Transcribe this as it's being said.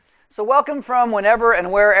So welcome from whenever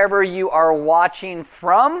and wherever you are watching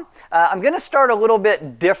from. I'm going to start a little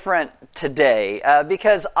bit different today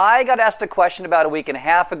because I got asked a question about a week and a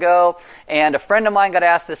half ago, and a friend of mine got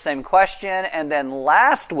asked the same question, and then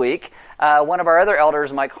last week, one of our other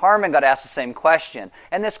elders, Mike Harmon, got asked the same question.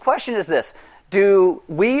 And this question is this: do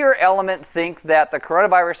we or Element think that the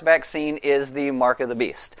coronavirus vaccine is the mark of the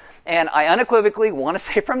beast? And I unequivocally want to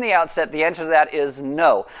say from the outset, the answer to that is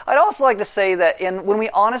no. I'd also like to say that when we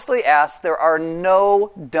honestly ask, there are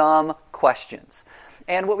no dumb questions.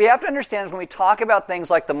 And what we have to understand is when we talk about things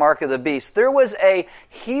like the mark of the beast, there was a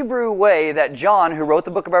Hebrew way that John, who wrote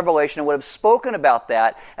the book of Revelation, would have spoken about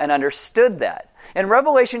that and understood that. In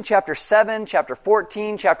Revelation chapter 7, chapter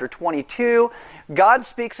 14, chapter 22, God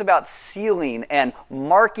speaks about sealing and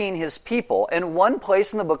marking His people. In one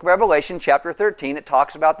place in the book of Revelation, chapter 13, it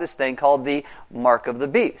talks about this thing called the mark of the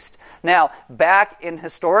beast. Now, back in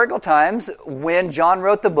historical times, when John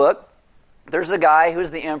wrote the book, there's a guy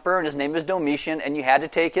who's the emperor, and his name is Domitian, and you had to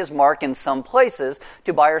take his mark in some places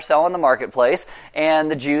to buy or sell in the marketplace,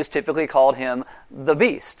 and the Jews typically called him the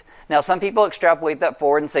beast. Now, some people extrapolate that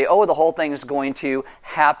forward and say, oh, the whole thing is going to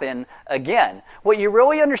happen again. What you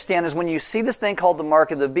really understand is when you see this thing called the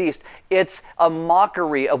mark of the beast, it's a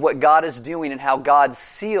mockery of what God is doing and how God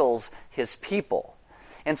seals His people.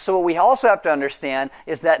 And so what we also have to understand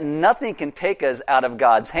is that nothing can take us out of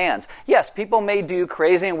God's hands. Yes, people may do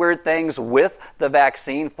crazy and weird things with the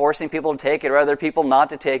vaccine, forcing people to take it or other people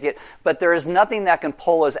not to take it, but there is nothing that can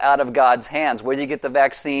pull us out of God's hands, whether you get the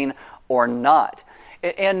vaccine or not.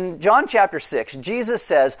 In John chapter 6, Jesus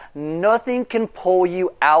says, "Nothing can pull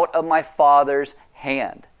you out of my Father's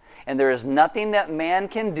hand." And there is nothing that man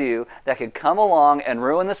can do that could come along and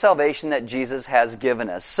ruin the salvation that Jesus has given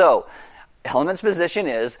us. So, Element's position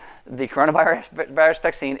is the coronavirus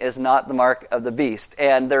vaccine is not the mark of the beast.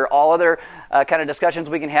 And there are all other kind of discussions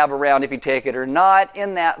we can have around if you take it or not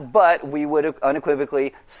in that, but we would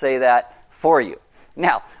unequivocally say that for you.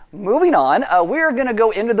 Now, moving on, we are going to go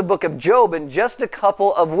into the book of Job in just a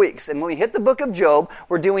couple of weeks. And when we hit the book of Job,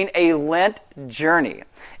 we're doing a Lent journey.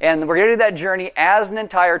 And we're going to do that journey as an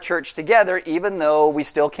entire church together, even though we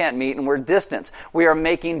still can't meet and we're distant. We are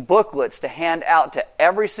making booklets to hand out to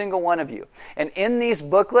every single one of you. And in these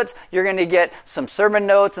booklets, you're going to get some sermon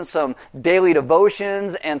notes and some daily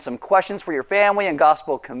devotions and some questions for your family and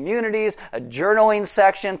gospel communities, a journaling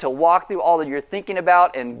section to walk through all that you're thinking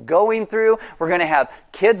about and going through. We're going to have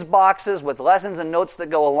kids boxes with lessons and notes that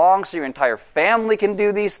go along so your entire family can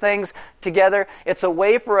do these things together. It's a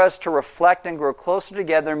way for us to reflect and grow closer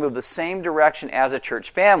together and move the same direction as a church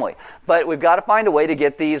family. But we've got to find a way to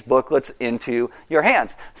get these booklets into your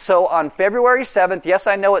hands. So on February 7th, yes,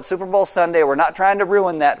 I know it's Super Bowl Sunday. We're not trying to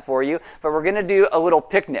ruin that for you, but we're going to do a little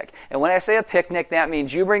picnic. And when I say a picnic, that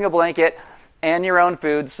means you bring a blanket and your own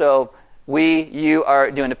food. So you are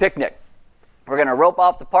doing a picnic. We're going to rope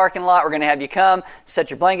off the parking lot. We're going to have you come, set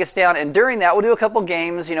your blankets down, and during that, we'll do a couple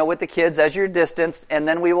games, with the kids as you're distanced, and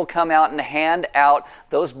then we will come out and hand out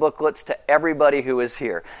those booklets to everybody who is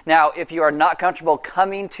here. Now, if you are not comfortable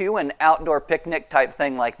coming to an outdoor picnic type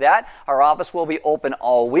thing like that, our office will be open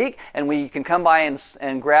all week, and you can come by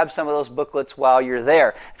and grab some of those booklets while you're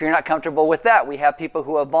there. If you're not comfortable with that, we have people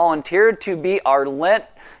who have volunteered to be our Lent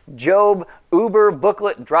Job Uber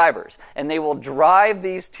booklet drivers, and they will drive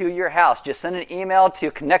these to your house. Just send an email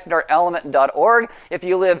to connectorelement.org. If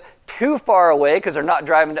you live too far away because they're not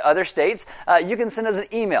driving to other states, you can send us an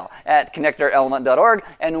email at connectorelement.org,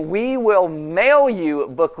 and we will mail you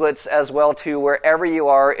booklets as well to wherever you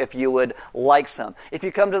are if you would like some. If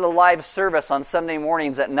you come to the live service on Sunday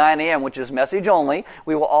mornings at 9 a.m., which is message only,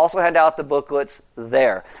 we will also hand out the booklets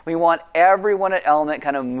there. We want everyone at Element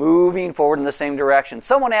kind of moving forward in the same direction.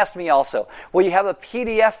 Someone asked me also, will you have a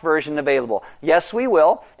PDF version available? Yes, we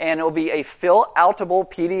will, and it will be a fill-outable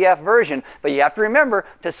PDF version, but you have to remember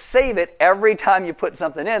to save it every time you put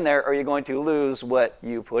something in there, or you're going to lose what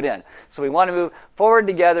you put in. So we want to move forward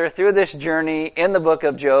together through this journey in the book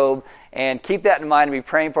of Job, and keep that in mind and be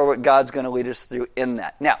praying for what God's going to lead us through in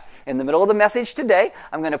that. Now, in the middle of the message today,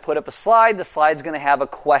 I'm going to put up a slide. The slide's going to have a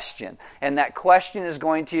question, and that question is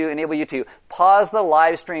going to enable you to pause the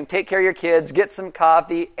live stream, take care of your kids, get some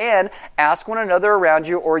coffee, and ask one another around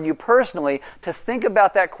you or you personally to think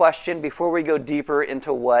about that question before we go deeper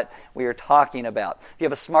into what we are talking about. If you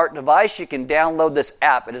have a smart device, you can download this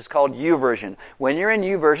app. It is called YouVersion. When you're in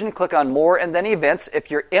YouVersion, click on More and then Events.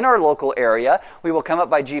 If you're in our local area, we will come up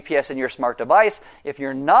by GPS in your smart device. If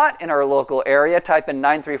you're not in our local area, type in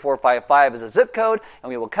 93455 as a zip code, and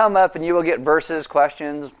we will come up and you will get verses,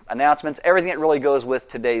 questions, announcements, everything that really goes with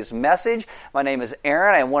today's message. My name is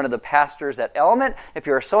Aaron. I am one of the pastors at Element. If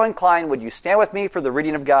you are so inclined, would you stand with me for the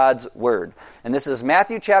reading of God's Word? And this is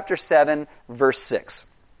Matthew chapter 7, verse 6.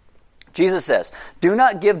 Jesus says, "Do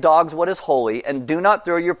not give dogs what is holy, and do not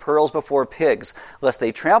throw your pearls before pigs, lest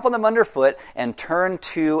they trample them underfoot and turn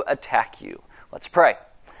to attack you." Let's pray.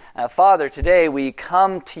 Father, today we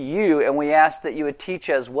come to you and we ask that you would teach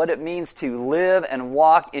us what it means to live and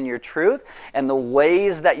walk in your truth and the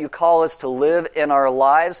ways that you call us to live in our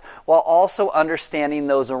lives, while also understanding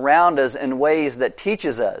those around us in ways that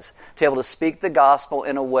teaches us to be able to speak the gospel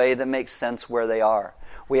in a way that makes sense where they are.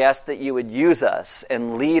 We ask that you would use us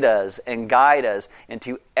and lead us and guide us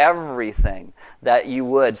into everything that you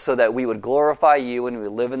would, so that we would glorify you and we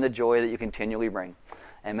would live in the joy that you continually bring.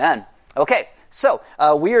 Amen. Okay, so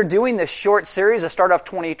we are doing this short series to start off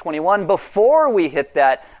 2021. Before we hit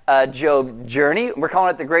that Job journey, we're calling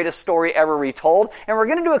it the greatest story ever retold, and we're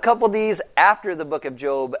going to do a couple of these after the book of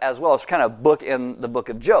Job as well. It's kind of book in the book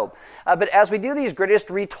of Job. But as we do these greatest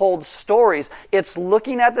retold stories, it's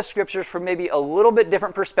looking at the scriptures from maybe a little bit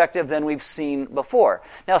different perspective than we've seen before.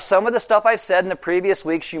 Now, some of the stuff I've said in the previous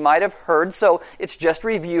weeks you might have heard, so it's just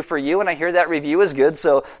review for you, and I hear that review is good,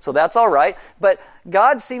 so that's all right. But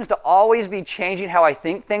God seems to always be changing how I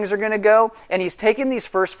think things are going to go, and He's taken these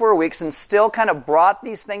first 4 weeks and still kind of brought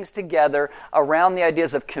these things together around the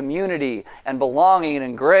ideas of community and belonging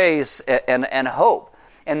and grace and hope.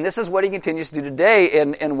 And this is what He continues to do today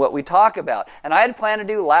in what we talk about. And I had planned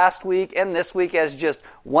to do last week and this week as just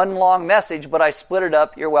one long message, but I split it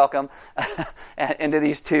up, you're welcome, into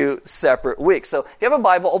these two separate weeks. So if you have a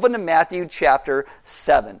Bible, open to Matthew chapter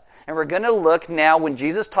 7. And we're going to look now when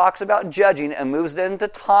Jesus talks about judging and moves into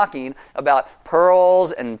talking about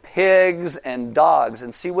pearls and pigs and dogs,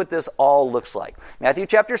 and see what this all looks like. Matthew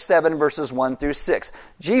chapter 7, verses 1 through 6.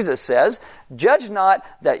 Jesus says, "Judge not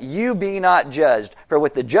that you be not judged, for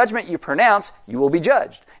with the judgment you pronounce, you will be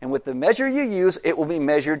judged. And with the measure you use, it will be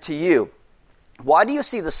measured to you. Why do you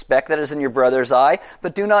see the speck that is in your brother's eye,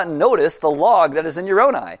 but do not notice the log that is in your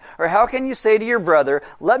own eye? Or how can you say to your brother,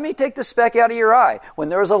 'Let me take the speck out of your eye,' when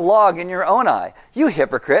there is a log in your own eye? You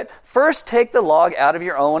hypocrite, first take the log out of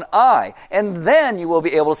your own eye, and then you will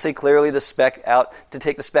be able to see clearly to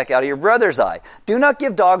take the speck out of your brother's eye. Do not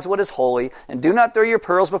give dogs what is holy, and do not throw your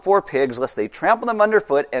pearls before pigs, lest they trample them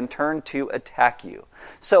underfoot and turn to attack you."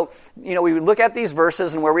 So, we look at these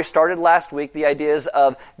verses and where we started last week, the ideas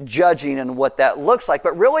of judging and what that looks like.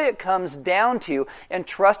 But really it comes down to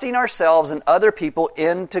entrusting ourselves and other people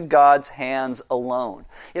into God's hands alone.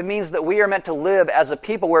 It means that we are meant to live as a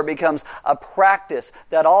people where it becomes a practice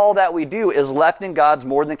that all that we do is left in God's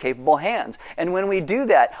more than capable hands. And when we do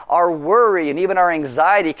that, our worry and even our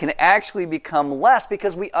anxiety can actually become less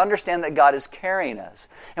because we understand that God is carrying us.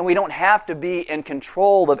 And we don't have to be in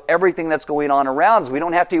control of everything that's going on around us. We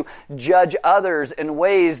don't have to judge others in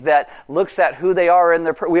ways that looks at who they are in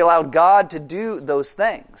we allow God to do those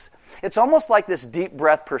things. It's almost like this deep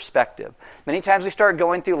breath perspective. Many times we start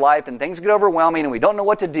going through life and things get overwhelming and we don't know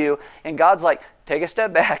what to do, and God's like, take a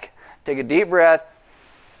step back, take a deep breath.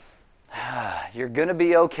 You're going to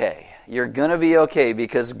be okay. You're going to be okay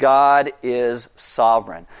because God is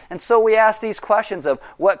sovereign. And so we ask these questions of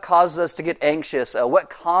what causes us to get anxious, what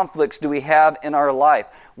conflicts do we have in our life?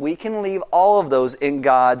 We can leave all of those in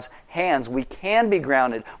God's hands. We can be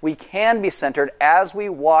grounded. We can be centered as we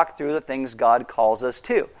walk through the things God calls us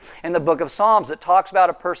to. In the book of Psalms, it talks about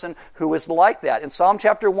a person who is like that. In Psalm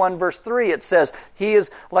chapter 1, verse 3, it says, "He is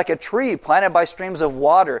like a tree planted by streams of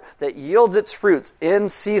water that yields its fruits in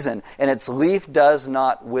season, and its leaf does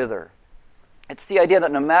not wither." It's the idea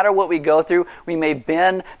that no matter what we go through, we may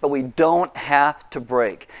bend, but we don't have to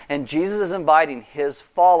break. And Jesus is inviting His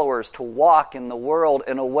followers to walk in the world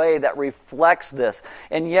in a way that reflects this.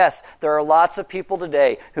 And yes, there are lots of people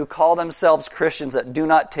today who call themselves Christians that do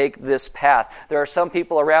not take this path. There are some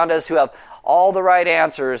people around us who have all the right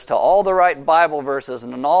answers to all the right Bible verses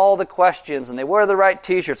and all the questions, and they wear the right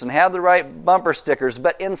t-shirts and have the right bumper stickers,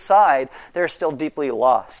 but inside they're still deeply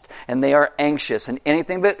lost and they are anxious in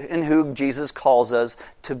anything but in who Jesus calls us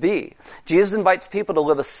to be. Jesus invites people to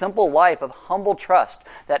live a simple life of humble trust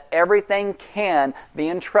that everything can be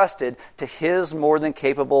entrusted to His more than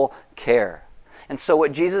capable care. And so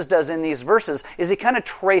what Jesus does in these verses is he kind of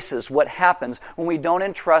traces what happens when we don't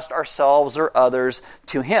entrust ourselves or others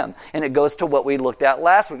to him. And it goes to what we looked at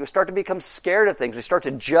last week. We start to become scared of things. We start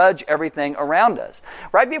to judge everything around us.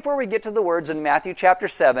 Right before we get to the words in Matthew chapter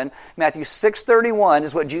 7, Matthew 6:31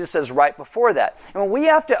 is what Jesus says right before that. And what we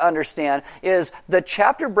have to understand is the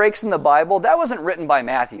chapter breaks in the Bible, that wasn't written by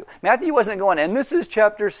Matthew. Matthew wasn't going, and this is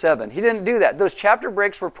chapter 7. He didn't do that. Those chapter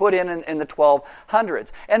breaks were put in the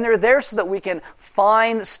 1200s. And they're there so that we can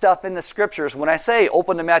find stuff in the scriptures. When I say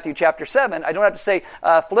open to Matthew chapter 7, I don't have to say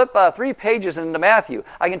flip 3 pages into Matthew.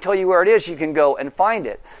 I can tell you where it is. You can go and find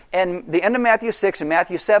it. And the end of Matthew 6 and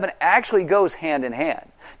Matthew 7 actually goes hand in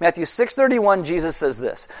hand. Matthew 6:31, Jesus says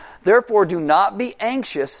this, "Therefore do not be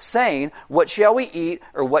anxious, saying, what shall we eat,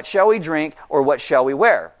 or what shall we drink, or what shall we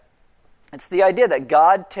wear?" It's the idea that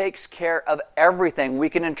God takes care of everything. We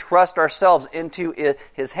can entrust ourselves into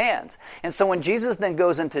his hands. And so when Jesus then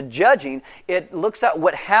goes into judging, it looks at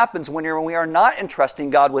what happens when we are not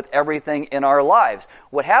entrusting God with everything in our lives.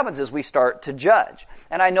 What happens is we start to judge.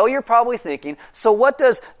 And I know you're probably thinking, so what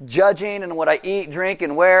does judging and what I eat, drink,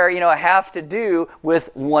 and wear, have to do with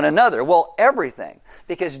one another? Well, everything.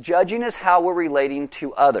 Because judging is how we're relating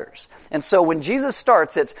to others. And so when Jesus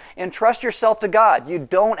starts, it's entrust yourself to God. You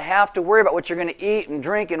don't have to worry about what you're going to eat and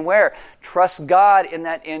drink and wear. Trust God in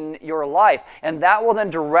that in your life. And that will then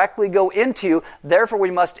directly go into, therefore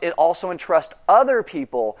we must also entrust other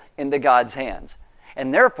people into God's hands.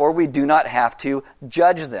 And therefore we do not have to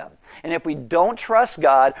judge them. And if we don't trust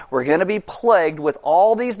God, we're going to be plagued with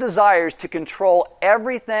all these desires to control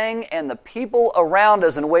everything and the people around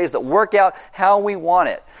us in ways that work out how we want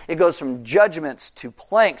it. It goes from judgments to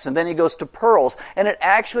planks, and then he goes to pearls, and it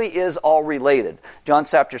actually is all related. John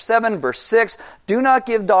chapter 7, verse 6, "Do not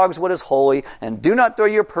give dogs what is holy, and do not throw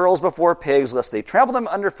your pearls before pigs, lest they trample them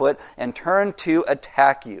underfoot and turn to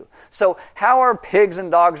attack you." So how are pigs and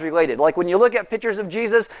dogs related? Like when you look at pictures of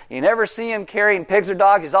Jesus, you never see him carrying pigs or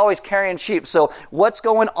dogs. He's always carrying sheep. So what's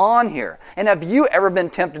going on here? And have you ever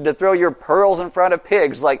been tempted to throw your pearls in front of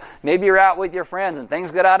pigs? Like maybe you're out with your friends and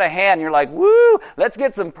things get out of hand. And you're like, woo, let's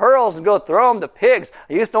get some pearls and go throw them to pigs.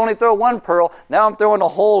 I used to only throw one pearl. Now I'm throwing a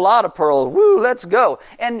whole lot of pearls. Woo, let's go.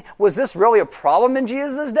 And was this really a problem in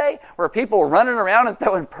Jesus' day? Were people running around and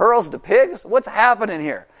throwing pearls to pigs? What's happening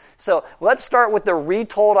here? So let's start with the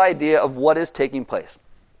retold idea of what is taking place.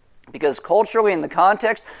 Because culturally, in the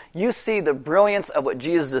context, you see the brilliance of what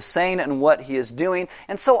Jesus is saying and what he is doing,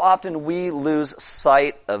 and so often we lose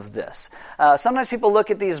sight of this. Sometimes people look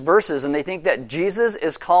at these verses and they think that Jesus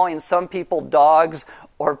is calling some people dogs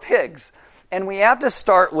or pigs. And we have to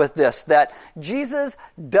start with this, that Jesus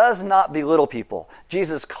does not belittle people.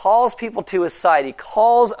 Jesus calls people to his side. He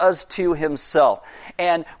calls us to himself.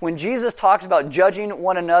 And when Jesus talks about judging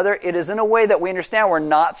one another, it is in a way that we understand we're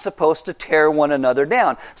not supposed to tear one another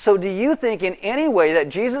down. So do you think in any way that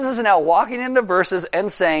Jesus is now walking into verses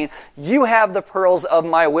and saying, you have the pearls of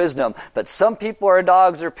my wisdom, but some people are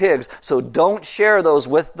dogs or pigs, so don't share those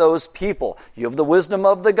with those people. You have the wisdom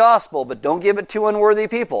of the gospel, but don't give it to unworthy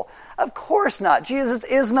people. Of course not. Jesus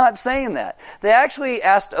is not saying that. They actually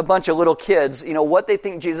asked a bunch of little kids, what they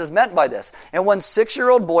think Jesus meant by this. And one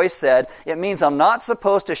 6-year-old boy said, it means I'm not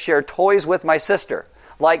supposed to share toys with my sister.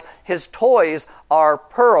 Like his toys are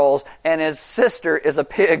pearls and his sister is a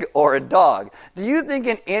pig or a dog. Do you think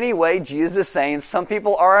in any way Jesus is saying some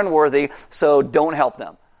people are unworthy, so don't help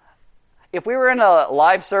them? If we were in a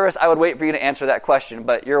live service, I would wait for you to answer that question,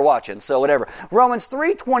 but you're watching, so whatever. Romans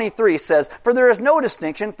 3:23 says, "For there is no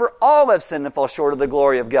distinction, for all have sinned and fall short of the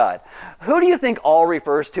glory of God." Who do you think all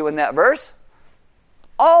refers to in that verse?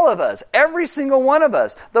 All of us, every single one of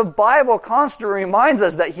us. The Bible constantly reminds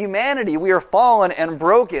us that humanity, we are fallen and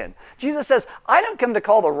broken. Jesus says, I don't come to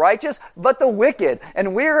call the righteous, but the wicked.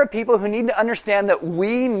 And we are a people who need to understand that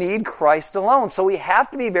we need Christ alone. So we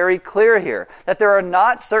have to be very clear here that there are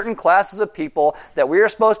not certain classes of people that we are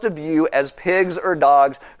supposed to view as pigs or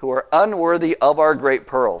dogs who are unworthy of our great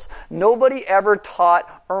pearls. Nobody ever taught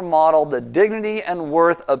or modeled the dignity and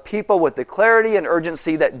worth of people with the clarity and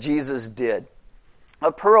urgency that Jesus did.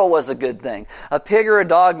 A pearl was a good thing. A pig or a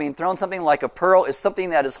dog being thrown something like a pearl is something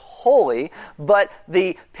that is holy, but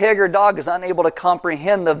the pig or dog is unable to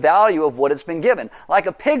comprehend the value of what it's been given. Like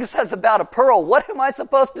a pig says about a pearl, what am I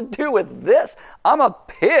supposed to do with this? I'm a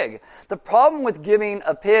pig. The problem with giving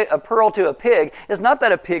a pearl to a pig is not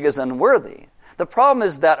that a pig is unworthy. The problem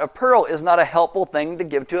is that a pearl is not a helpful thing to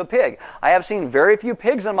give to a pig. I have seen very few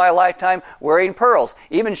pigs in my lifetime wearing pearls.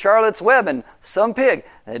 Even Charlotte's Web and some pig.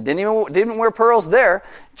 Didn't wear pearls there.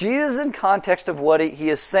 Jesus, in context of what he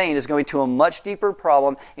is saying, is going to a much deeper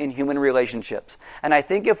problem in human relationships. And I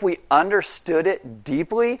think if we understood it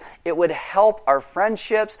deeply, it would help our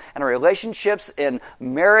friendships and our relationships in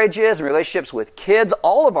marriages and relationships with kids,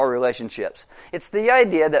 all of our relationships. It's the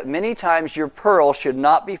idea that many times your pearl should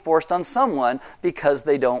not be forced on someone because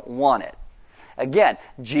they don't want it. Again,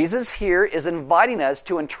 Jesus here is inviting us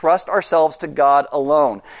to entrust ourselves to God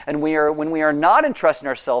alone. And when we are not entrusting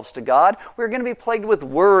ourselves to God, we're going to be plagued with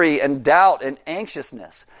worry and doubt and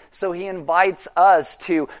anxiousness. So he invites us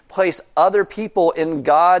to place other people in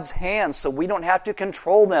God's hands so we don't have to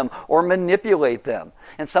control them or manipulate them.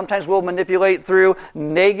 And sometimes we'll manipulate through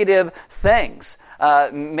negative things.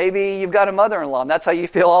 Maybe you've got a mother-in-law and that's how you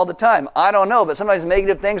feel all the time. I don't know, but sometimes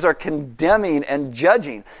negative things are condemning and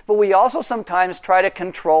judging. But we also sometimes try to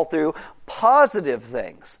control through positive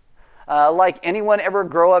things. Like anyone ever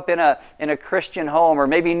grow up in a Christian home, or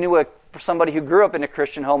maybe knew somebody who grew up in a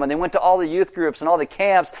Christian home and they went to all the youth groups and all the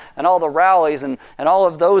camps and all the rallies and all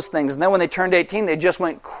of those things. And then when they turned 18, they just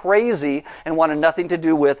went crazy and wanted nothing to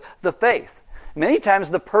do with the faith. Many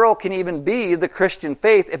times the pearl can even be the Christian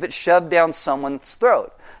faith if it's shoved down someone's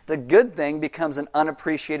throat. The good thing becomes an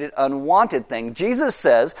unappreciated, unwanted thing. Jesus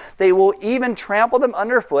says they will even trample them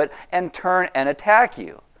underfoot and turn and attack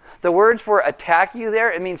you. The word for attack you there,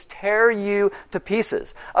 it means tear you to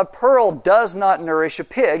pieces. A pearl does not nourish a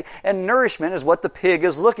pig, and nourishment is what the pig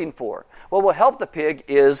is looking for. What will help the pig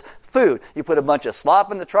is food. You put a bunch of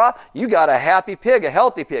slop in the trough, you got a happy pig, a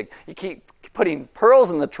healthy pig. You keep putting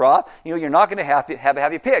pearls in the trough, you're not going to have a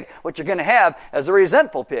happy pig. What you're going to have is a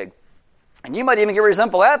resentful pig. And you might even get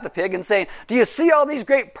resentful at the pig and saying, do you see all these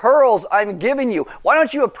great pearls I'm giving you? Why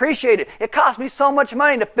don't you appreciate it? It cost me so much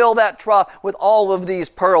money to fill that trough with all of these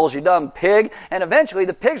pearls, you dumb pig. And eventually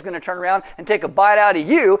the pig's going to turn around and take a bite out of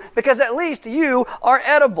you because at least you are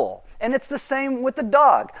edible. And it's the same with the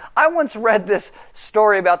dog. I once read this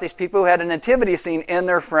story about these people who had a nativity scene in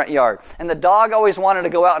their front yard. And the dog always wanted to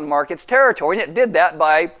go out and mark its territory, and it did that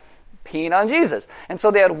by peeing on Jesus. And so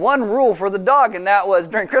they had one rule for the dog, and that was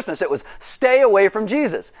during Christmas, it was stay away from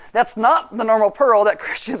Jesus. That's not the normal pearl that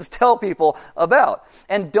Christians tell people about.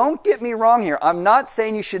 And don't get me wrong here. I'm not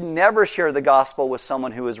saying you should never share the gospel with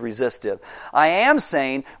someone who is resistive. I am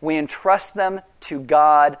saying we entrust them to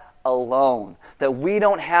God alone. That we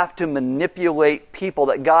don't have to manipulate people,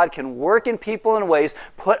 that God can work in people in ways,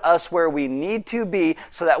 put us where we need to be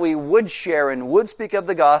so that we would share and would speak of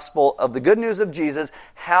the gospel, of the good news of Jesus,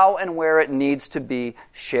 how and where it needs to be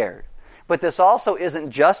shared. But this also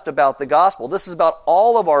isn't just about the gospel. This is about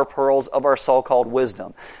all of our pearls of our so-called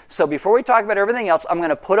wisdom. So before we talk about everything else, I'm going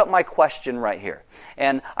to put up my question right here.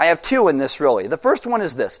 And I have two in this really. The first one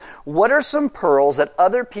is this. What are some pearls that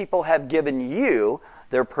other people have given you,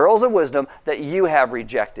 their pearls of wisdom, that you have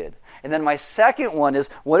rejected? And then my second one is,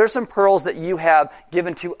 what are some pearls that you have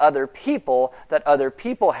given to other people that other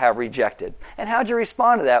people have rejected? And how'd you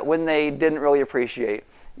respond to that when they didn't really appreciate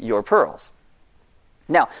your pearls?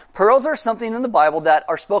 Now, pearls are something in the Bible that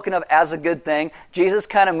are spoken of as a good thing. Jesus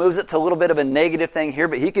kind of moves it to a little bit of a negative thing here,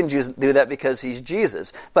 but he can do that because he's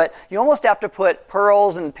Jesus. But you almost have to put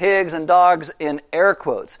pearls and pigs and dogs in air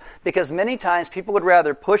quotes, because many times people would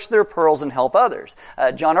rather push their pearls and help others.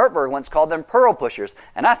 John Ortberg once called them pearl pushers,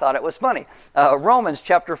 and I thought it was funny. Romans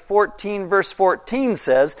chapter 14, verse 14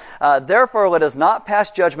 says, therefore let us not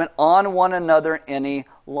pass judgment on one another any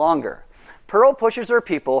longer. Pearl pushers are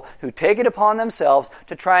people who take it upon themselves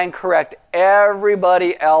to try and correct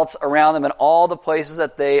everybody else around them in all the places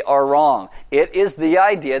that they are wrong. It is the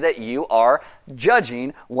idea that you are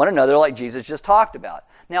judging one another like Jesus just talked about.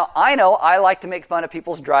 Now, I know I like to make fun of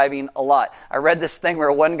people's driving a lot. I read this thing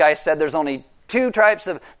where one guy said there's only two types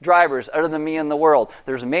of drivers other than me in the world.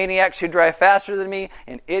 There's maniacs who drive faster than me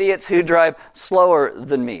and idiots who drive slower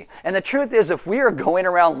than me. And the truth is, if we are going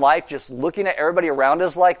around life just looking at everybody around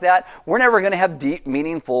us like that, we're never going to have deep,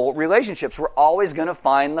 meaningful relationships. We're always going to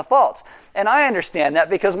find the faults. And I understand that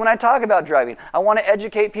because when I talk about driving, I want to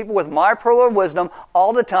educate people with my pearl of wisdom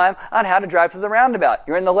all the time on how to drive through the roundabout.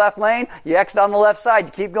 You're in the left lane, you exit on the left side,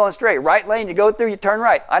 you keep going straight. Right lane, you go through, you turn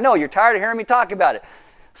right. I know, you're tired of hearing me talk about it.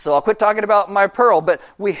 So I'll quit talking about my pearl, but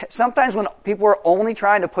sometimes when people are only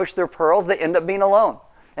trying to push their pearls, they end up being alone.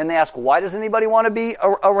 And they ask, why does anybody want to be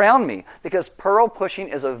around me? Because pearl pushing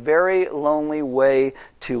is a very lonely way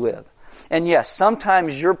to live. And yes,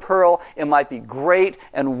 sometimes your pearl, it might be great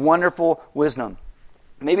and wonderful wisdom.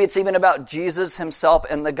 Maybe it's even about Jesus himself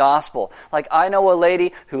and the gospel. Like, I know a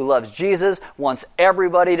lady who loves Jesus, wants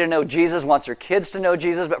everybody to know Jesus, wants her kids to know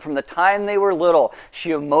Jesus, but from the time they were little,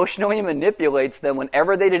 she emotionally manipulates them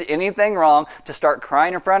whenever they did anything wrong to start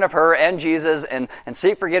crying in front of her and Jesus and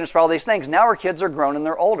seek forgiveness for all these things. Now her kids are grown and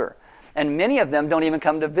they're older. And many of them don't even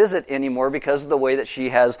come to visit anymore because of the way that she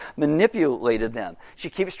has manipulated them. She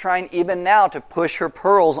keeps trying even now to push her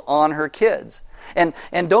pearls on her kids. And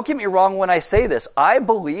don't get me wrong when I say this. I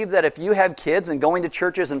believe that if you have kids and going to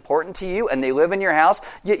church is important to you and they live in your house,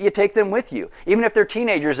 you take them with you, even if they're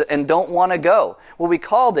teenagers and don't want to go. What we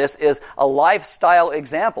call this is a lifestyle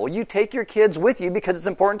example. You take your kids with you because it's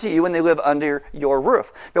important to you and they live under your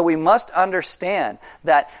roof. But we must understand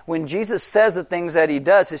that when Jesus says the things that he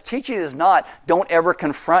does, his teaching is not don't ever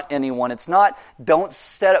confront anyone. It's not don't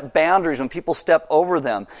set up boundaries when people step over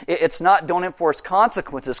them. It's not don't enforce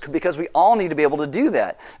consequences, because we all need to be able to do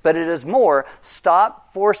that. But it is more,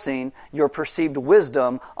 stop forcing your perceived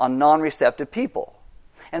wisdom on non-receptive people.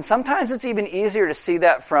 And sometimes it's even easier to see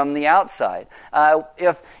that from the outside.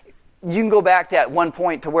 If you can go back to at one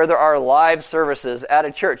point to where there are live services at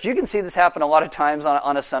a church. You can see this happen a lot of times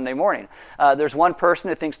on a Sunday morning. There's one person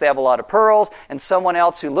who thinks they have a lot of pearls, and someone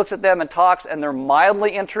else who looks at them and talks, and they're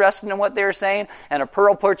mildly interested in what they're saying, and a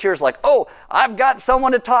pearl pusher is like, oh, I've got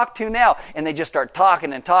someone to talk to now. And they just start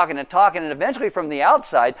talking and talking and talking, and eventually from the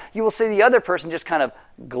outside, you will see the other person just kind of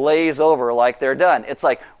glaze over like they're done. It's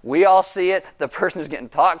like, we all see it, the person who's getting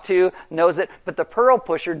talked to knows it, but the pearl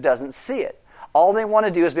pusher doesn't see it. All they want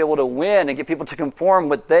to do is be able to win and get people to conform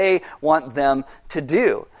what they want them to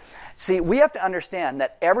do. See, we have to understand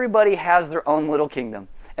that everybody has their own little kingdom,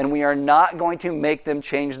 and we are not going to make them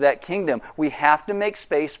change that kingdom. We have to make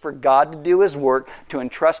space for God to do his work, to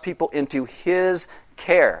entrust people into his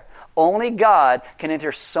care. Only God can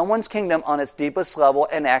enter someone's kingdom on its deepest level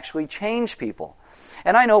and actually change people.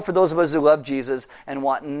 And I know for those of us who love Jesus and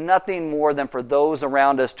want nothing more than for those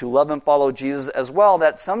around us to love and follow Jesus as well,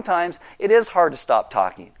 that sometimes it is hard to stop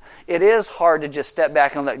talking. It is hard to just step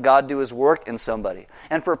back and let God do his work in somebody.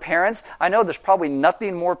 And for parents, I know there's probably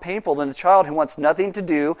nothing more painful than a child who wants nothing to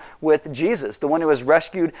do with Jesus, the one who has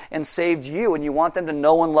rescued and saved you, and you want them to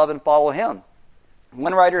know and love and follow him.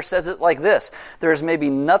 One writer says it like this: there is maybe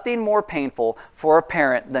nothing more painful for a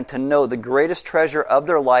parent than to know the greatest treasure of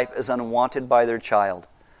their life is unwanted by their child.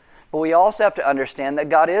 But we also have to understand that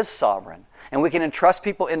God is sovereign, and we can entrust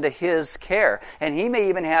people into his care, and he may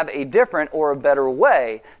even have a different or a better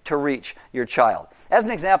way to reach your child. As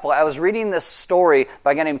an example, I was reading this story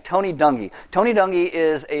by a guy named Tony Dungy. Tony Dungy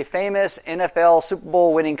is a famous NFL Super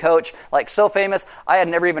Bowl winning coach, like so famous, I had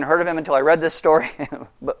never even heard of him until I read this story,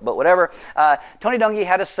 but whatever. Tony Dungy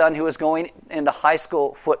had a son who was going into high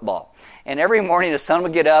school football, and every morning his son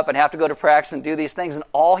would get up and have to go to practice and do these things, and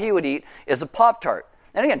all he would eat is a Pop-Tart.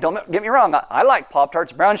 And again, don't get me wrong, I like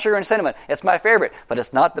Pop-Tarts, brown sugar and cinnamon. It's my favorite, but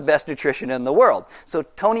it's not the best nutrition in the world. So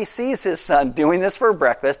Tony sees his son doing this for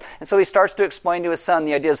breakfast, and so he starts to explain to his son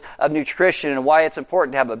the ideas of nutrition and why it's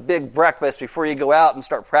important to have a big breakfast before you go out and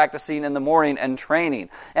start practicing in the morning and training.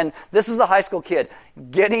 And this is a high school kid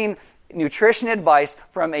getting nutrition advice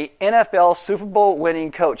from a NFL Super Bowl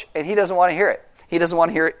winning coach, and he doesn't want to hear it. He doesn't want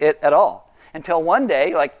to hear it at all. Until one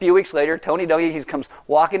day, like a few weeks later, Tony Dungy, he comes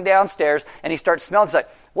walking downstairs and he starts smelling. He's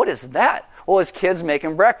like, what is that? Well, his kid's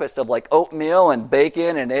making breakfast of like oatmeal and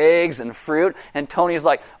bacon and eggs and fruit. And Tony's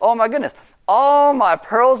like, oh my goodness, all my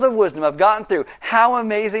pearls of wisdom I've gotten through. How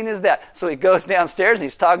amazing is that? So he goes downstairs and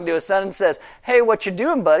he's talking to his son and says, hey, what you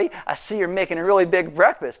doing, buddy? I see you're making a really big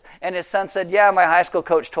breakfast. And his son said, yeah, my high school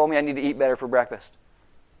coach told me I need to eat better for breakfast.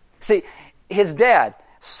 See, his dad,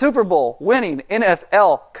 Super Bowl winning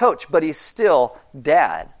NFL coach, but he's still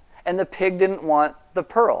dad. And the pig didn't want the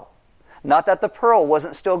pearl. Not that the pearl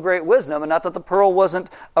wasn't still great wisdom, and not that the pearl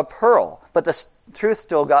wasn't a pearl, but the truth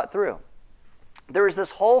still got through. There is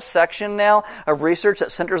this whole section now of research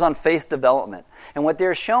that centers on faith development. And what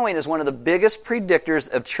they're showing is one of the biggest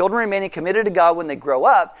predictors of children remaining committed to God when they grow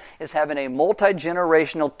up is having a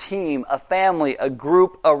multi-generational team, a family, a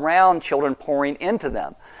group around children pouring into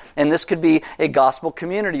them. And this could be a gospel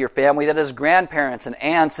community or family that has grandparents and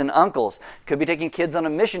aunts and uncles. Could be taking kids on a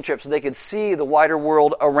mission trip so they could see the wider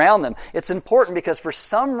world around them. It's important because for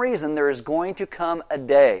some reason there is going to come a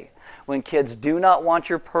day when kids do not want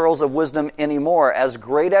your pearls of wisdom anymore, as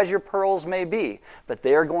great as your pearls may be, but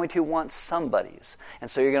they are going to want somebody's. And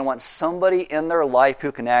so you're going to want somebody in their life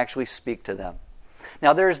who can actually speak to them.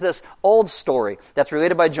 Now, there's this old story that's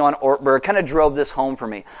related by John Ortberg, kind of drove this home for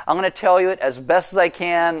me. I'm going to tell you it as best as I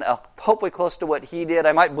can, hopefully close to what he did.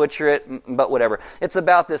 I might butcher it, but whatever. It's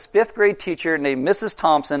about this 5th grade teacher named Mrs.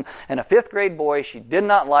 Thompson and a 5th grade boy she did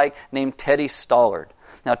not like named Teddy Stollard.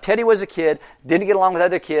 Now, Teddy was a kid, didn't get along with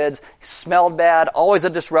other kids, smelled bad, always a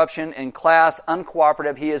disruption in class,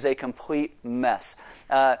 uncooperative. He is a complete mess.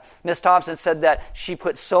 Miss Thompson said that she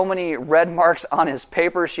put so many red marks on his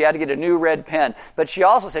paper, she had to get a new red pen. But she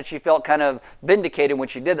also said she felt kind of vindicated when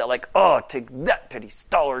she did that, like, oh, take that, Teddy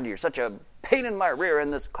Stollard, you're such a pain in my rear in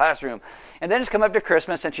this classroom. And then it's come up to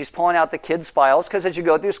Christmas, and she's pulling out the kids' files, because as you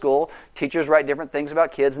go through school, teachers write different things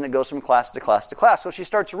about kids, and it goes from class to class to class. So she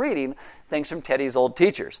starts reading things from Teddy's old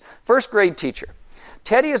teachers. First grade teacher.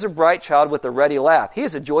 Teddy is a bright child with a ready laugh. He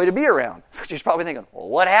is a joy to be around. So she's probably thinking, well,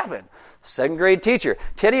 what happened? Second grade teacher.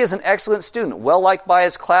 Teddy is an excellent student, well liked by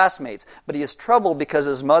his classmates, but he is troubled because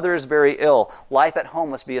his mother is very ill. Life at home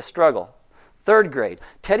must be a struggle. Third grade.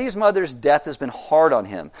 Teddy's mother's death has been hard on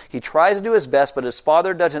him. He tries to do his best, but his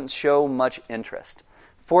father doesn't show much interest.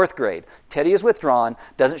 Fourth grade. Teddy is withdrawn,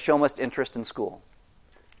 doesn't show much interest in school.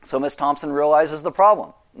 So Miss Thompson realizes the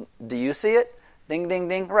problem. Do you see it? Ding, ding,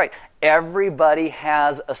 ding. Right. Everybody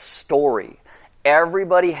has a story.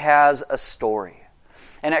 Everybody has a story.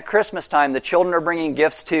 And at Christmas time, the children are bringing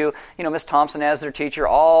gifts to, Miss Thompson as their teacher,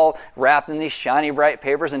 all wrapped in these shiny, bright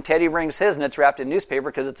papers. And Teddy brings his, and it's wrapped in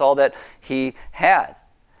newspaper because it's all that he had.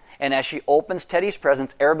 And as she opens Teddy's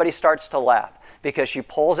presents, everybody starts to laugh because she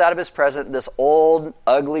pulls out of his present this old,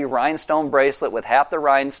 ugly rhinestone bracelet with half the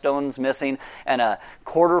rhinestones missing and a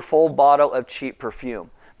quarter-full bottle of cheap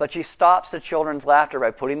perfume. But she stops the children's laughter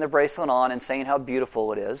by putting the bracelet on and saying how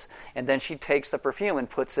beautiful it is. And then she takes the perfume and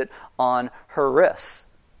puts it on her wrists.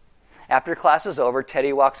 After class is over,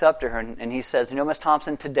 Teddy walks up to her and he says, Miss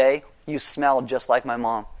Thompson, today you smell just like my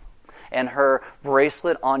mom. And her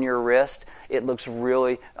bracelet on your wrist, looks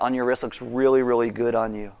really good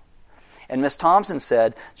on you. And Miss Thompson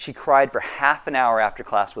said she cried for half an hour after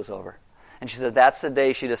class was over. And she said that's the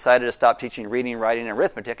day she decided to stop teaching reading, writing, and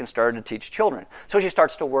arithmetic and started to teach children. So she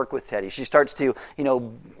starts to work with Teddy. She starts to,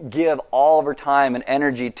 give all of her time and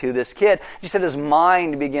energy to this kid. She said his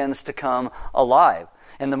mind begins to come alive.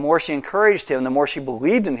 And the more she encouraged him, the more she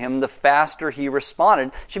believed in him, the faster he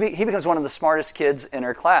responded. He becomes one of the smartest kids in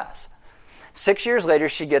her class. 6 years later,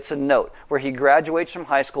 she gets a note where he graduates from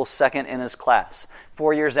high school second in his class.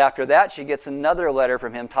 4 years after that, she gets another letter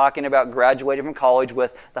from him talking about graduating from college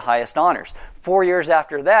with the highest honors. 4 years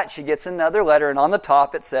after that, she gets another letter, and on the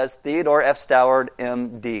top it says, Theodore F. Stallard,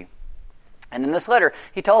 M.D. And in this letter,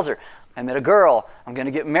 he tells her, I met a girl. I'm going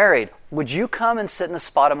to get married. Would you come and sit in the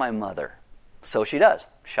spot of my mother? So she does.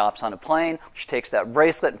 Shops on a plane. She takes that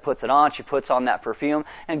bracelet and puts it on. She puts on that perfume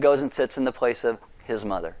and goes and sits in the place of his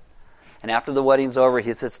mother. And after the wedding's over,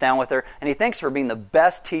 he sits down with her, and he thanks her for being the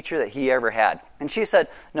best teacher that he ever had. And she said,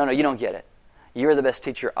 no, you don't get it. You're the best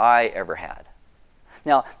teacher I ever had.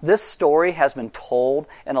 Now, this story has been told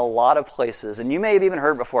in a lot of places, and you may have even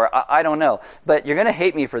heard it before. I don't know. But you're going to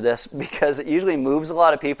hate me for this because it usually moves a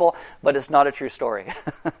lot of people, but it's not a true story.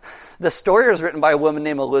 The story was written by a woman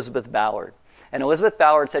named Elizabeth Ballard. And Elizabeth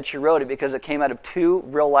Ballard said she wrote it because it came out of two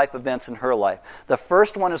real-life events in her life. The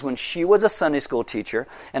first one is when she was a Sunday school teacher,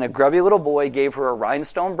 and a grubby little boy gave her a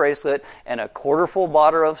rhinestone bracelet and a quarter-full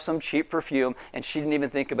bottle of some cheap perfume, and she didn't even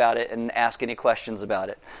think about it and ask any questions about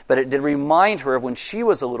it. But it did remind her of when she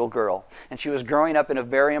was a little girl, and she was growing up in a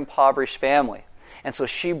very impoverished family. And so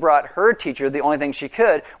she brought her teacher the only thing she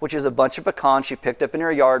could, which is a bunch of pecans she picked up in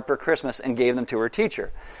her yard for Christmas and gave them to her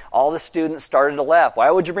teacher. All the students started to laugh.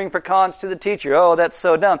 Why would you bring pecans to the teacher? Oh, that's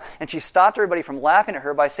so dumb. And she stopped everybody from laughing at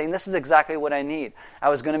her by saying, this is exactly what I need. I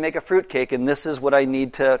was going to make a fruitcake, and this is what I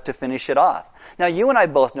need to finish it off. Now, you and I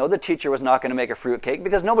both know the teacher was not going to make a fruitcake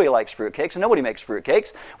because nobody likes fruitcakes, and nobody makes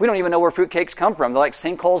fruitcakes. We don't even know where fruitcakes come from. They're like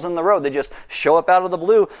sinkholes in the road. They just show up out of the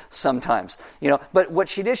blue sometimes. But what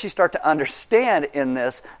she did, she started to understand in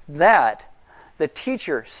this that the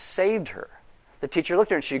teacher saved her. The teacher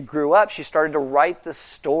looked at her and she grew up. She started to write this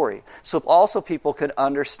story so also people could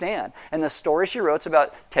understand. And the story she wrote is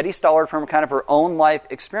about Teddy Stollard from kind of her own life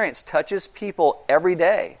experience, touches people every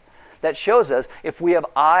day. That shows us if we have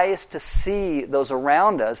eyes to see those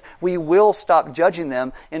around us, we will stop judging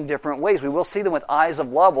them in different ways. We will see them with eyes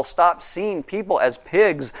of love. We'll stop seeing people as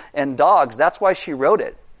pigs and dogs. That's why she wrote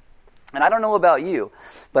it. And I don't know about you,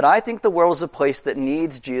 but I think the world is a place that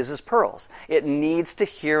needs Jesus' pearls. It needs to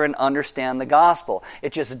hear and understand the gospel.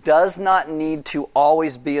 It just does not need to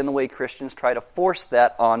always be in the way Christians try to force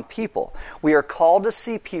that on people. We are called to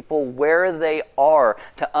see people where they are,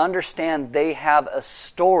 to understand they have a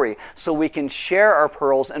story, so we can share our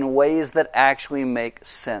pearls in ways that actually make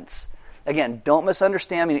sense. Again, don't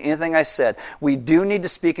misunderstand me in anything I said. We do need to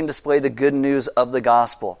speak and display the good news of the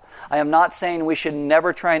gospel. I am not saying we should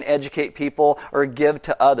never try and educate people or give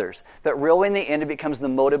to others, but really in the end it becomes the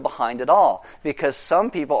motive behind it all, because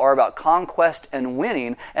some people are about conquest and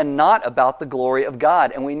winning and not about the glory of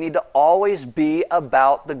God, and we need to always be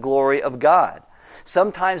about the glory of God.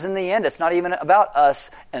 Sometimes in the end, it's not even about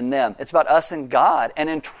us and them. It's about us and God and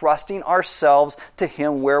entrusting ourselves to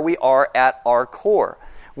Him where we are at our core.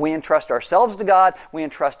 We entrust ourselves to God. We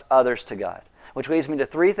entrust others to God. Which leads me to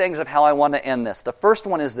three things of how I want to end this. The first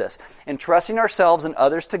one is this. Entrusting ourselves and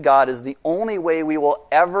others to God is the only way we will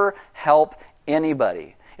ever help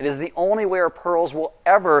anybody. It is the only way our pearls will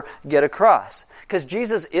ever get across. Because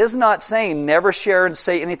Jesus is not saying never share and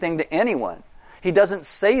say anything to anyone. He doesn't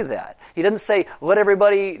say that. He doesn't say let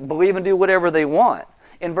everybody believe and do whatever they want.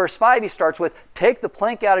 In verse 5, he starts with, take the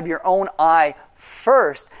plank out of your own eye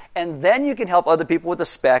first, and then you can help other people with the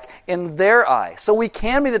speck in their eye. So we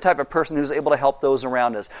can be the type of person who's able to help those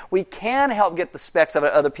around us. We can help get the specks out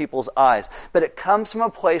of other people's eyes, but it comes from a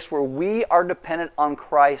place where we are dependent on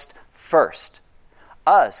Christ first.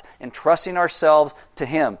 Us, entrusting ourselves to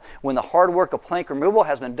Him. When the hard work of plank removal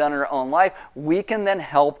has been done in our own life, we can then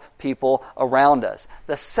help people around us.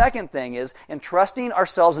 The second thing is, entrusting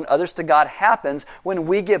ourselves and others to God happens when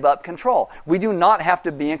we give up control. We do not have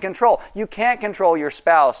to be in control. You can't control your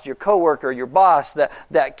spouse, your coworker, your boss,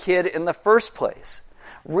 that kid in the first place.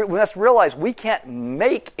 We must realize we can't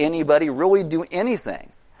make anybody really do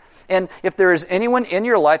anything. And if there is anyone in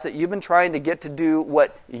your life that you've been trying to get to do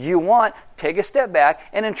what you want, take a step back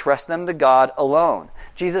and entrust them to God alone.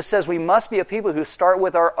 Jesus says we must be a people who start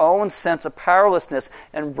with our own sense of powerlessness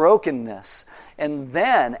and brokenness. And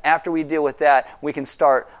then, after we deal with that, we can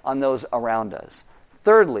start on those around us.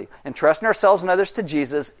 Thirdly, entrusting ourselves and others to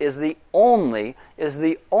Jesus is the only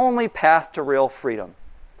path to real freedom.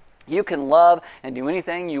 You can love and do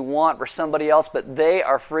anything you want for somebody else, but they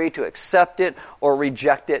are free to accept it or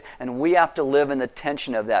reject it, and we have to live in the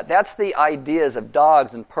tension of that. That's the ideas of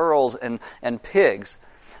dogs and pearls and pigs.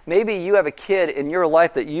 Maybe you have a kid in your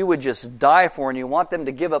life that you would just die for, and you want them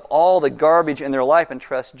to give up all the garbage in their life and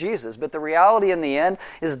trust Jesus. But the reality in the end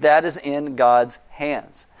is that is in God's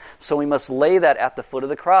hands. So we must lay that at the foot of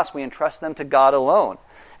the cross. We entrust them to God alone.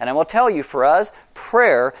 And I will tell you, for us,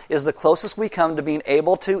 prayer is the closest we come to being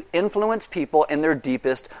able to influence people in their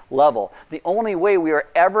deepest level. The only way we are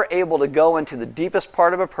ever able to go into the deepest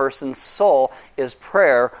part of a person's soul is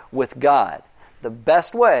prayer with God. The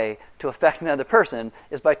best way to affect another person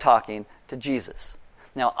is by talking to Jesus.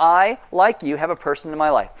 Now, I, like you, have a person in my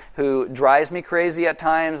life who drives me crazy at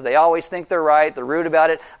times. They always think they're right. They're rude about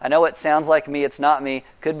it. I know it sounds like me. It's not me.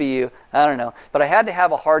 Could be you. I don't know. But I had to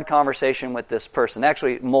have a hard conversation with this person,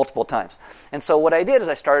 actually multiple times. And so what I did is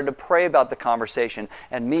I started to pray about the conversation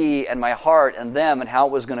and me and my heart and them and how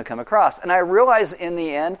it was going to come across. And I realized in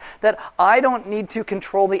the end that I don't need to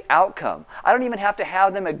control the outcome. I don't even have to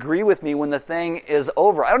have them agree with me when the thing is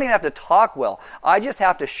over. I don't even have to talk well. I just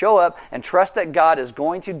have to show up and trust that God is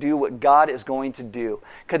going to do what God is going to do.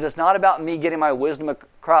 Because it's not about me getting my wisdom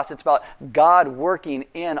across. It's about God working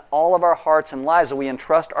in all of our hearts and lives, and we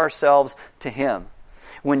entrust ourselves to Him.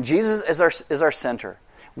 When Jesus is our center,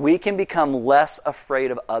 we can become less afraid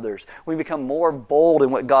of others. We become more bold in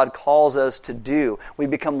what God calls us to do. We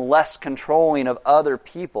become less controlling of other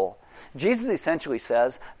people. Jesus essentially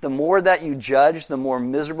says, the more that you judge, the more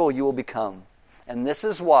miserable you will become. And this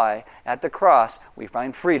is why, at the cross, we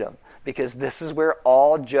find freedom. Because this is where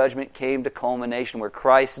all judgment came to culmination, where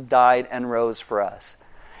Christ died and rose for us.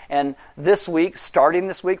 And this week, starting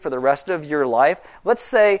this week for the rest of your life, let's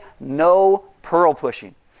say no pearl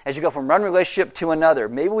pushing. As you go from one relationship to another,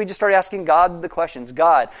 maybe we just start asking God the questions.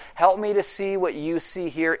 God, help me to see what you see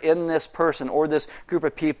here in this person or this group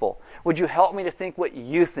of people. Would you help me to think what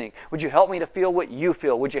you think? Would you help me to feel what you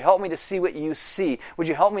feel? Would you help me to see what you see? Would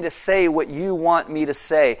you help me to say what you want me to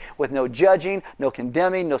say with no judging, no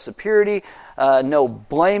condemning, no superiority, no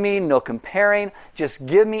blaming, no comparing? Just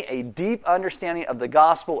give me a deep understanding of the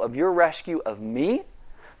gospel of your rescue of me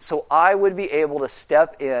so I would be able to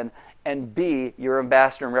step in and be your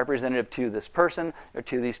ambassador and representative to this person or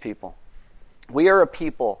to these people. We are a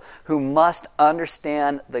people who must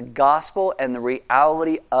understand the gospel and the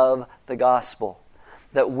reality of the gospel.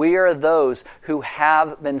 That we are those who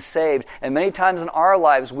have been saved. And many times in our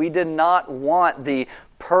lives, we did not want the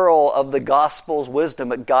pearl of the gospel's wisdom,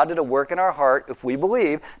 but God did a work in our heart, if we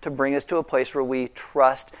believe, to bring us to a place where we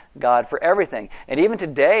trust God for everything. And even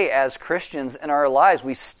today, as Christians in our lives,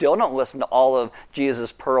 we still don't listen to all of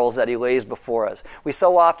Jesus' pearls that He lays before us. We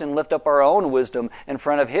so often lift up our own wisdom in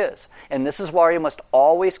front of His. And this is why we must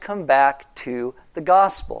always come back to the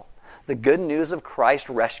gospel. the good news of Christ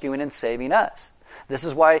rescuing and saving us. This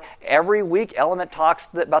is why every week Element talks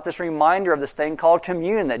about this reminder of this thing called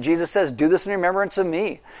communion, that Jesus says, do this in remembrance of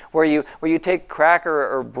me, where you take cracker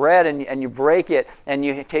or bread and you break it, and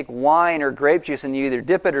you take wine or grape juice and you either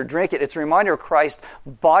dip it or drink it. It's a reminder of Christ's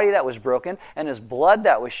body that was broken and His blood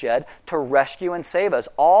that was shed to rescue and save us.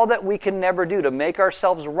 All that we can never do to make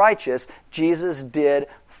ourselves righteous, Jesus did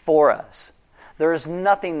for us. There is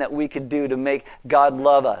nothing that we could do to make God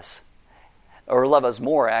love us, or love us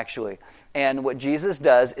more, actually. And what Jesus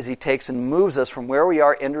does is He takes and moves us from where we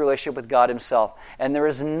are into relationship with God Himself. And there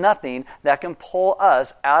is nothing that can pull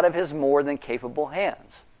us out of His more than capable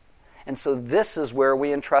hands. And so this is where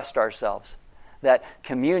we entrust ourselves. That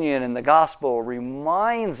communion and the gospel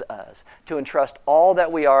reminds us to entrust all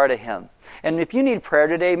that we are to Him. And if you need prayer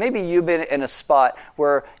today, maybe you've been in a spot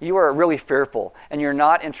where you are really fearful and you're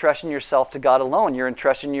not entrusting yourself to God alone. You're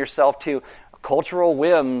entrusting yourself to cultural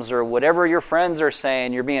whims or whatever your friends are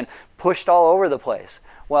saying. You're being pushed all over the place.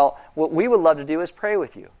 Well, what we would love to do is pray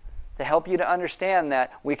with you to help you to understand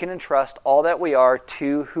that we can entrust all that we are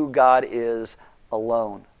to who God is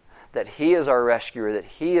alone. That He is our rescuer, that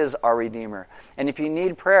He is our Redeemer. And if you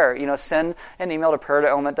need prayer, send an email to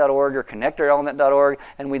prayer@element.org or connect@element.org,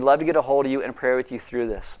 and we'd love to get a hold of you and pray with you through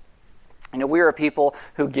this. We are a people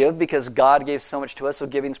who give because God gave so much to us, so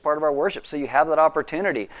giving is part of our worship. So you have that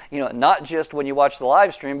opportunity, not just when you watch the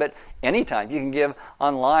live stream, but anytime. You can give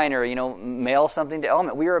online or, mail something to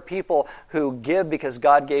Element. We are a people who give because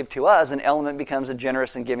God gave to us, and Element becomes a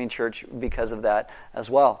generous and giving church because of that as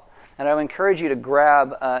well. And I would encourage you to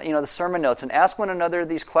grab, the sermon notes and ask one another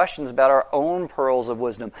these questions about our own pearls of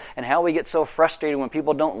wisdom and how we get so frustrated when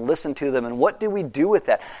people don't listen to them, and what do we do with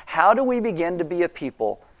that? How do we begin to be a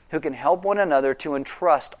people who can help one another to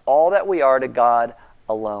entrust all that we are to God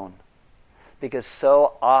alone? Because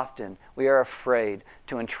so often we are afraid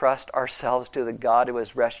to entrust ourselves to the God who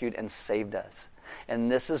has rescued and saved us.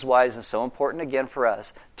 And this is why it is so important again for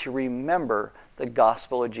us to remember the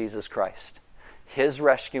gospel of Jesus Christ. His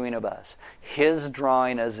rescuing of us, His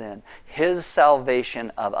drawing us in, His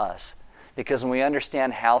salvation of us. Because when we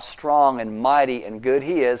understand how strong and mighty and good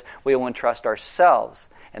He is, we will entrust ourselves.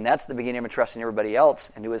 And that's the beginning of entrusting everybody else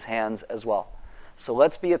into His hands as well. So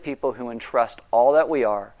let's be a people who entrust all that we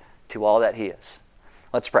are to all that He is.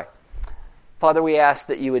 Let's pray. Father, we ask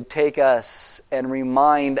that You would take us and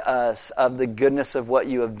remind us of the goodness of what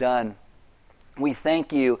You have done. We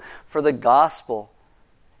thank You for the gospel,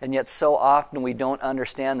 and yet so often we don't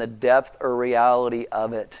understand the depth or reality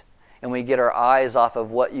of it. And we get our eyes off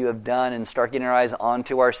of what You have done and start getting our eyes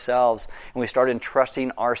onto ourselves. And we start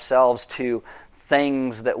entrusting ourselves to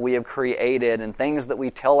things that we have created and things that we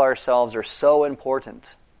tell ourselves are so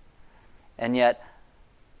important. And yet,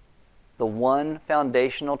 the one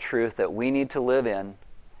foundational truth that we need to live in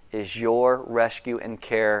is Your rescue and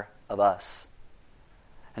care of us.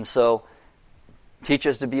 And so, teach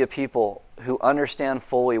us to be a people who understand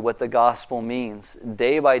fully what the gospel means.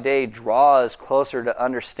 Day by day, draw us closer to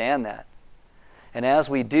understand that. And as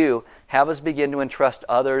we do, have us begin to entrust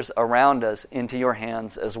others around us into Your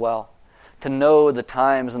hands as well. To know the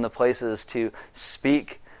times and the places to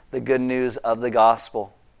speak the good news of the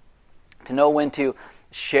gospel. To know when to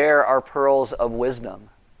share our pearls of wisdom.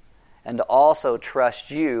 And to also trust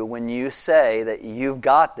You when You say that You've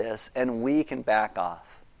got this and we can back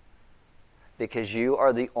off. Because You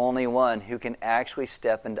are the only one who can actually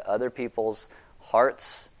step into other people's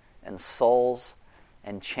hearts and souls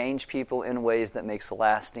and change people in ways that makes a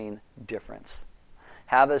lasting difference.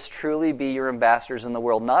 Have us truly be Your ambassadors in the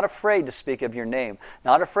world, not afraid to speak of Your name,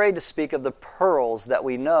 not afraid to speak of the pearls that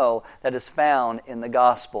we know that is found in the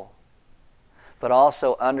gospel, but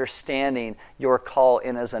also understanding Your call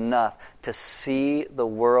in us enough to see the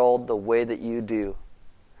world the way that You do,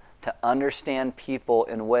 to understand people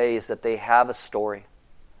in ways that they have a story,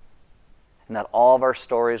 and that all of our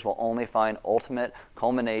stories will only find ultimate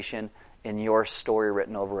culmination in Your story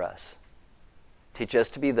written over us. Teach us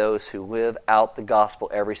to be those who live out the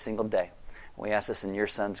gospel every single day. We ask this in Your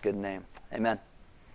Son's good name. Amen.